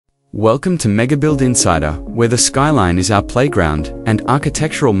Welcome to Megabuild Insider, where the skyline is our playground and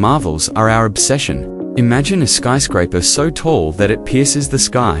architectural marvels are our obsession. Imagine a skyscraper so tall that it pierces the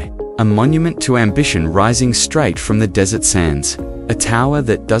sky, a monument to ambition rising straight from the desert sands. A tower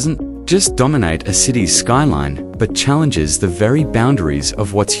that doesn't just dominate a city's skyline, but challenges the very boundaries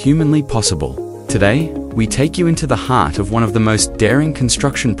of what's humanly possible. Today, we take you into the heart of one of the most daring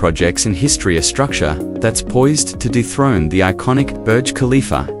construction projects in history, a structure that's poised to dethrone the iconic Burj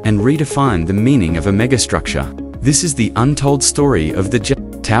Khalifa and redefine the meaning of a megastructure. This is the untold story of the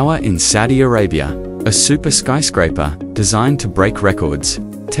Jeddah Tower in Saudi Arabia, a super skyscraper designed to break records,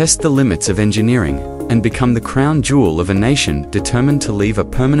 test the limits of engineering, and become the crown jewel of a nation determined to leave a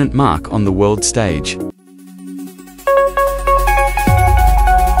permanent mark on the world stage.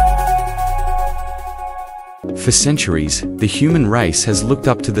 For centuries, the human race has looked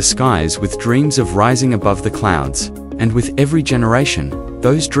up to the skies with dreams of rising above the clouds. And with every generation,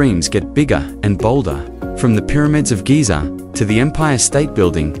 those dreams get bigger and bolder. From the pyramids of Giza, to the Empire State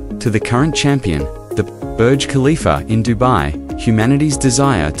Building, to the current champion, the Burj Khalifa in Dubai, humanity's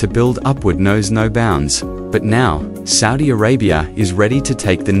desire to build upward knows no bounds. But now, Saudi Arabia is ready to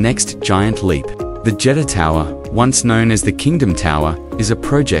take the next giant leap. The Jeddah Tower, once known as the Kingdom Tower, is a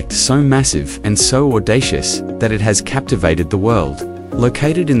project so massive and so audacious that it has captivated the world.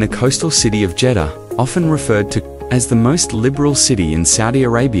 Located in the coastal city of Jeddah, often referred to as the most liberal city in Saudi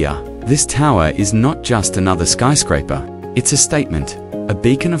Arabia, this tower is not just another skyscraper. It's a statement, a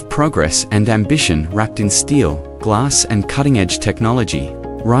beacon of progress and ambition wrapped in steel, glass, and cutting-edge technology.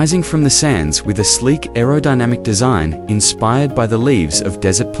 Rising from the sands with a sleek aerodynamic design inspired by the leaves of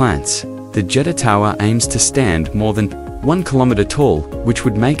desert plants, the Jeddah Tower aims to stand more than 1 kilometer tall, which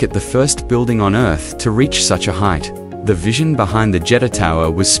would make it the first building on Earth to reach such a height. The vision behind the Jeddah Tower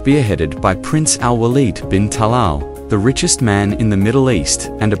was spearheaded by Prince Al-Walid bin Talal, the richest man in the Middle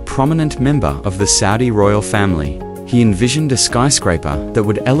East and a prominent member of the Saudi royal family. He envisioned a skyscraper that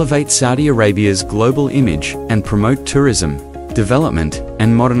would elevate Saudi Arabia's global image and promote tourism, development,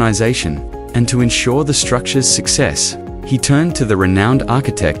 and modernization. And to ensure the structure's success, he turned to the renowned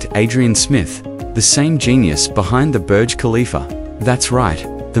architect Adrian Smith, the same genius behind the Burj Khalifa. That's right,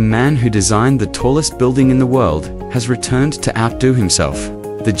 the man who designed the tallest building in the world has returned to outdo himself.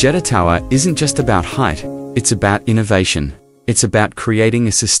 The Jeddah Tower isn't just about height, it's about innovation. It's about creating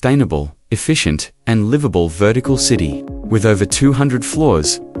a sustainable, efficient, and livable vertical city. With over 200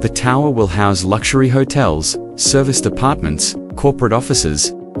 floors, the tower will house luxury hotels, serviced apartments, corporate offices,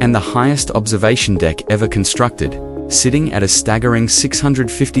 and the highest observation deck ever constructed, sitting at a staggering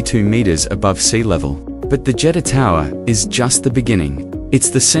 652 meters above sea level. But the Jeddah Tower is just the beginning. It's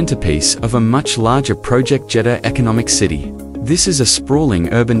the centerpiece of a much larger project, Jeddah Economic City. This is a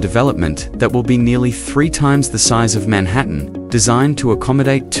sprawling urban development that will be nearly 3 times the size of Manhattan, designed to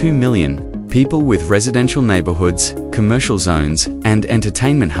accommodate 2 million people with residential neighborhoods, commercial zones, and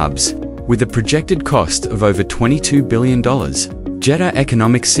entertainment hubs. With a projected cost of over $22 billion, Jeddah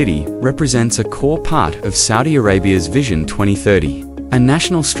Economic City represents a core part of Saudi Arabia's Vision 2030, a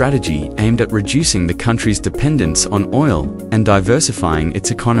national strategy aimed at reducing the country's dependence on oil and diversifying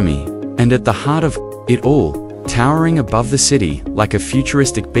its economy. And at the heart of it all, towering above the city like a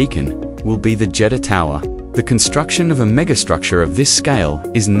futuristic beacon, will be the Jeddah Tower. The construction of a megastructure of this scale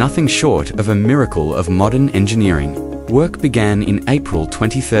is nothing short of a miracle of modern engineering. Work began in April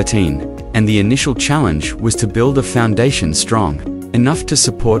 2013, and the initial challenge was to build a foundation strong enough to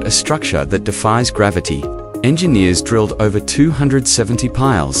support a structure that defies gravity. Engineers drilled over 270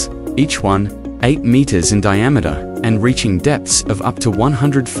 piles, each one 8 meters in diameter and reaching depths of up to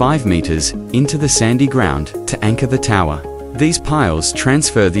 105 meters into the sandy ground to anchor the tower. These piles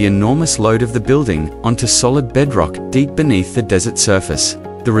transfer the enormous load of the building onto solid bedrock deep beneath the desert surface.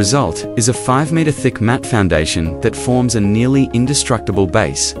 The result is a 5-meter thick mat foundation that forms a nearly indestructible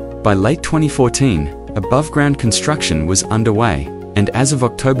base. By late 2014, above-ground construction was underway, and as of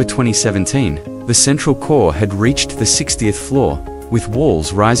October 2017, the central core had reached the 60th floor, with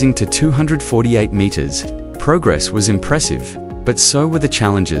walls rising to 248 meters. Progress was impressive, but so were the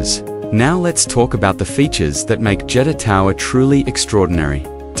challenges. Now let's talk about the features that make Jeddah Tower truly extraordinary.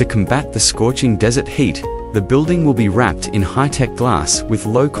 To combat the scorching desert heat, the building will be wrapped in high-tech glass with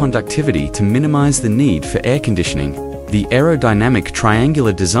low conductivity to minimize the need for air conditioning. The aerodynamic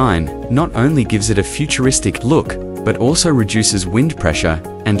triangular design not only gives it a futuristic look, but also reduces wind pressure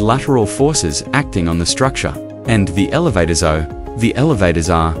and lateral forces acting on the structure. And the elevators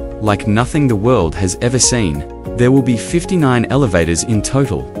are like nothing the world has ever seen. There will be 59 elevators in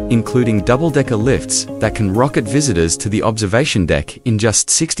total, including double-decker lifts that can rocket visitors to the observation deck in just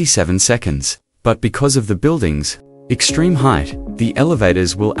 67 seconds. But because of the building's Extreme height. The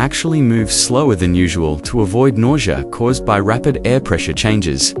elevators will actually move slower than usual to avoid nausea caused by rapid air pressure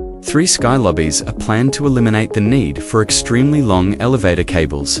changes. 3 sky lobbies are planned to eliminate the need for extremely long elevator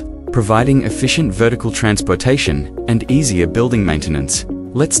cables, providing efficient vertical transportation and easier building maintenance.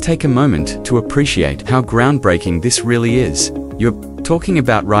 Let's take a moment to appreciate how groundbreaking this really is. You're talking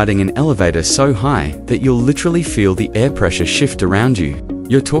about riding an elevator so high that you'll literally feel the air pressure shift around you.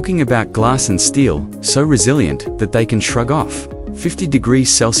 You're talking about glass and steel so resilient that they can shrug off 50 degrees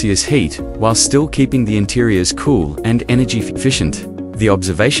Celsius heat while still keeping the interiors cool and energy efficient. The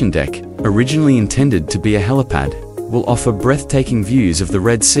observation deck, originally intended to be a helipad, will offer breathtaking views of the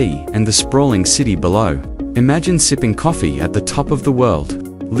Red Sea and the sprawling city below. Imagine sipping coffee at the top of the world,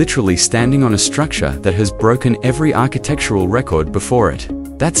 literally standing on a structure that has broken every architectural record before it.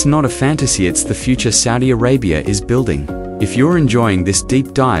 That's not a fantasy, it's the future Saudi Arabia is building. If you're enjoying this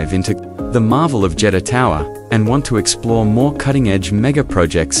deep dive into the marvel of Jeddah Tower and want to explore more cutting-edge mega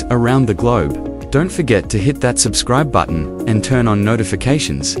projects around the globe, don't forget to hit that subscribe button and turn on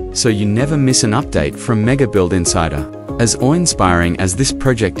notifications so you never miss an update from Mega Build Insider. As awe-inspiring as this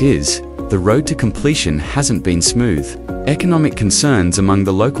project is, the road to completion hasn't been smooth. Economic concerns among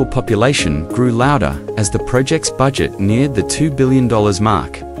the local population grew louder as the project's budget neared the $2 billion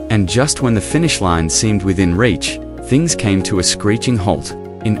mark, and just when the finish line seemed within reach, things came to a screeching halt.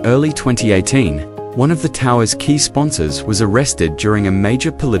 In early 2018, one of the tower's key sponsors was arrested during a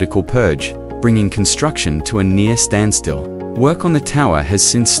major political purge, bringing construction to a near standstill. Work on the tower has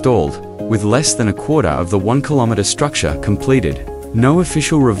since stalled, with less than a quarter of the 1-kilometer structure completed. No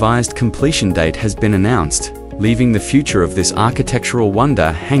official revised completion date has been announced, leaving the future of this architectural wonder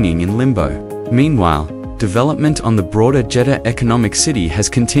hanging in limbo. Meanwhile, development on the broader Jeddah economic city has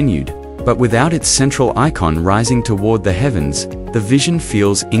continued, but without its central icon rising toward the heavens, the vision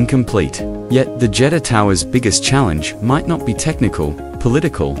feels incomplete. Yet the Jeddah Tower's biggest challenge might not be technical,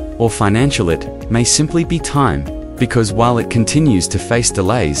 political, or financial, it may simply be time, because while it continues to face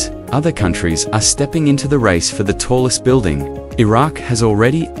delays, other countries are stepping into the race for the tallest building. Iraq has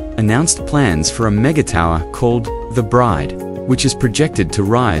already announced plans for a mega tower called the Bride, which is projected to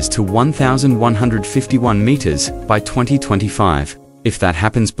rise to 1,151 meters by 2025. If that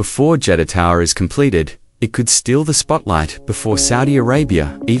happens before Jeddah Tower is completed, it could steal the spotlight before Saudi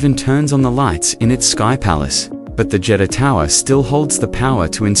Arabia even turns on the lights in its sky palace. But the Jeddah Tower still holds the power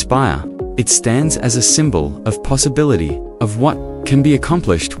to inspire. It stands as a symbol of possibility, of what can be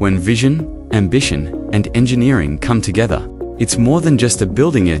accomplished when vision, ambition, and engineering come together. It's more than just a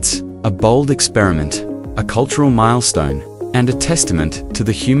building, it's a bold experiment, a cultural milestone, and a testament to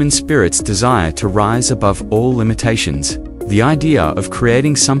the human spirit's desire to rise above all limitations. The idea of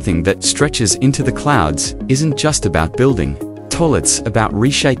creating something that stretches into the clouds isn't just about building. It's about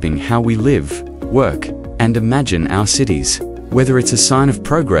reshaping how we live, work, and imagine our cities. Whether it's a sign of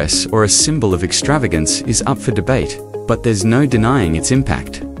progress or a symbol of extravagance is up for debate, but there's no denying its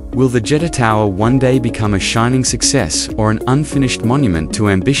impact. Will the Jeddah Tower one day become a shining success or an unfinished monument to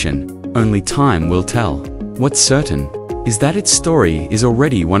ambition? Only time will tell. What's certain is that its story is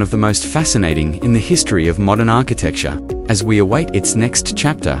already one of the most fascinating in the history of modern architecture. As we await its next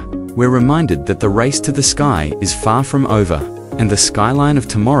chapter, we're reminded that the race to the sky is far from over, and the skyline of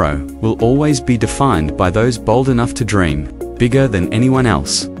tomorrow will always be defined by those bold enough to dream bigger than anyone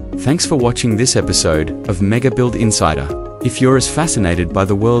else. Thanks for watching this episode of Mega Build Insider. If you're as fascinated by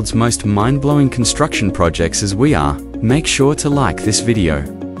the world's most mind-blowing construction projects as we are, make sure to like this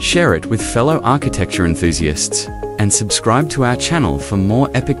video, share it with fellow architecture enthusiasts, and subscribe to our channel for more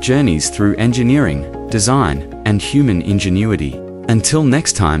epic journeys through engineering, design, and human ingenuity. Until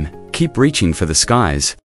next time, keep reaching for the skies.